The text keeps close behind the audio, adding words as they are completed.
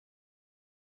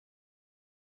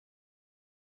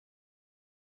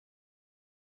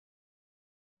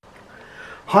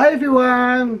Hi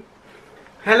everyone!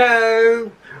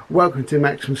 Hello! Welcome to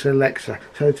Maximus and Alexa.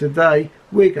 So today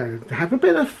we're going to have a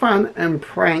bit of fun and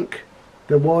prank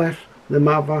the wife, the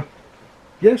mother.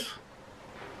 Yes?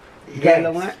 Yes.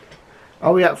 Along that?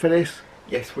 Are we up for this?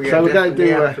 Yes, we So are we're going to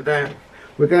definitely do up for that.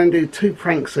 we're going to do 2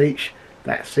 pranks each.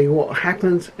 Let's see what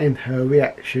happens and her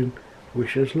reaction.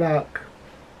 Wish us luck.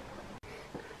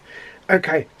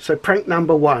 Okay, so prank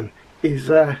number 1 is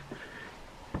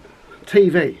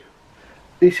TV.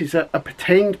 This is a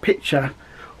pretend picture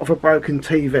of a broken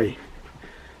TV.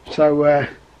 So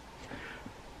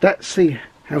let's see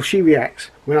how she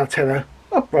reacts when I tell her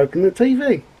I've broken the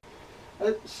TV.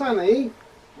 Sonny,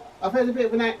 I've had a bit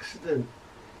of an accident.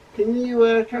 Can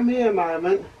you come here a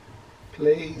moment,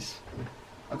 please?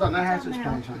 I don't know how to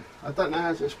explain this one. I don't know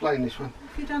how to explain this one. What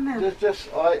have you done now?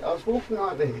 I was walking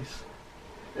like this,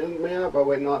 and my elbow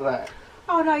went like that.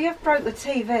 Oh no, you've broke the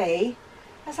TV.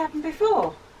 That's happened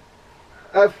before.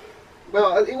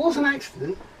 Well, it was an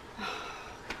accident.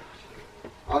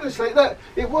 Honestly, look,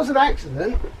 it was an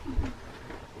accident.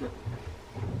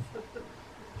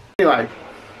 Anyway,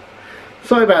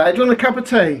 sorry about that. Do you want a cup of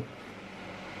tea?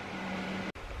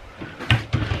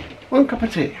 1 cup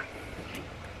of tea.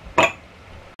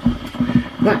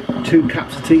 Right, 2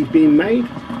 cups of tea being made.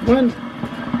 1,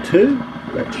 2,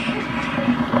 ready.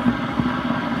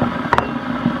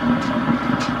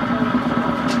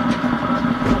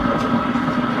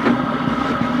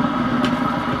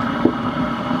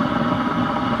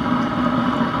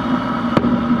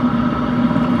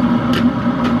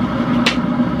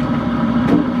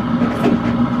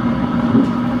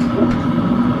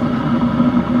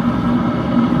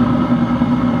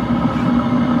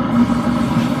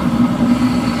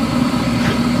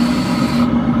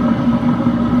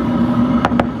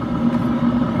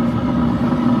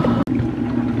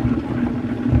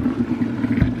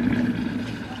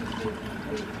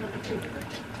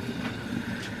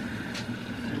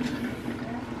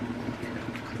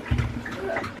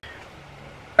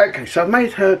 Okay, so I've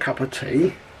made her a cup of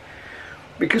tea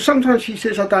because sometimes she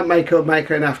says I don't make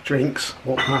her enough drinks.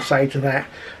 What can I say to that?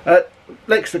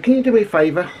 Lexter, can you do me a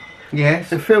favour?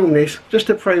 Yes. And film this just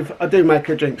to prove I do make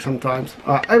her drink sometimes.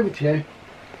 Alright, over to you.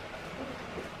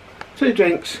 2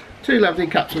 drinks, 2 lovely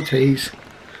cups of teas.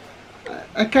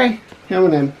 Okay, here on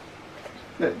them.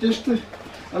 Just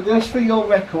for your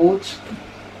records,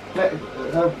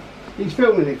 he's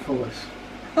filming it for us.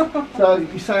 So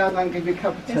you say I don't give you a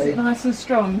cup of tea. Is it nice and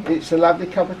strong? It's a lovely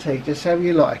cup of tea, just how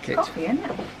you like it. Coffee, isn't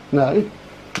it? No,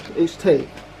 it's tea.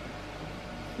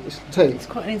 It's tea. It's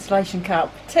quite an insulation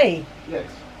cup. Tea? Yes.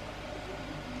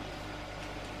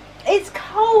 It's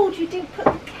cold. You didn't put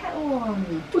the kettle on.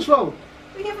 What's wrong?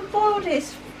 We haven't boiled it.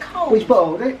 It's cold. We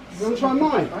spoiled it. You want to try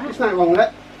mine? There's nothing wrong with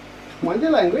that. Mind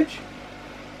your language.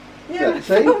 Yeah,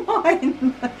 see?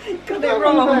 mine. Got it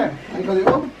wrong. I got it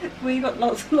wrong. Well, you got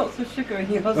lots of sugar in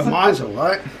yours. Well, mine's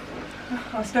alright.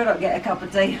 I still don't get a cup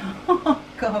of tea.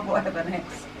 God, whatever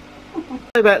next.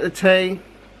 What about the tea?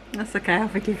 That's okay, I'll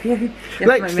forgive you.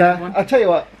 Lexter, I'll tell you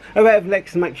what. How about if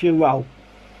Lexter makes you a roll?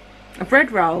 A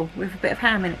bread roll with a bit of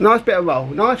ham in it. Nice bit of roll.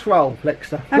 Nice roll,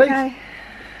 Lexter. Please. Okay.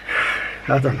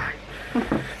 I don't know.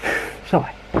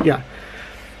 Sorry. Yeah.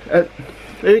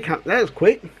 Here you come. That was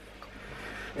quick.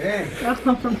 Yeah.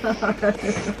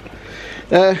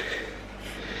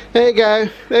 There you go.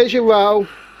 There's your roll.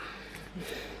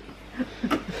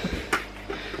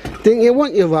 Didn't you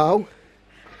want your roll?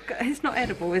 It's not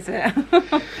edible, is it?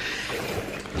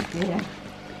 Yeah.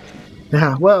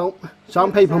 Now, well,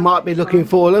 some people might be looking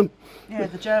for them. Yeah,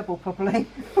 the gerbil probably.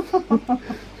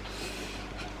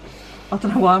 I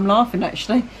don't know why I'm laughing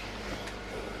actually.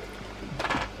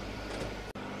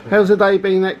 How's the day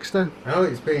been, Lexter? Oh,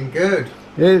 it's been good.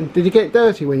 Yeah. Did you get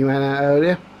dirty when you went out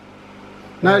earlier?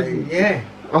 No. Yeah.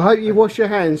 I hope you wash your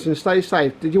hands and stay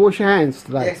safe. Did you wash your hands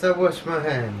today? Yes, I washed my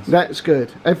hands. That's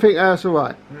good. Everything else all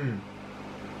right?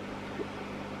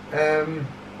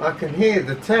 I can hear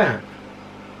the tap.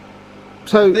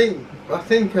 So I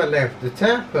think I left the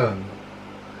tap on.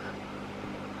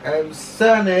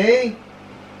 Sonny.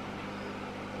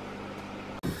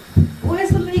 Where's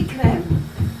the leak then?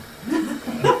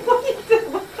 What are you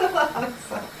doing?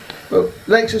 well,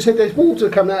 Lexter said there's water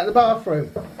coming out of the bathroom.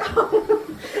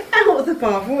 Out of the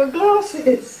bathroom with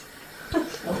glasses.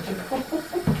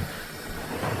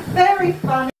 Very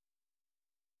funny.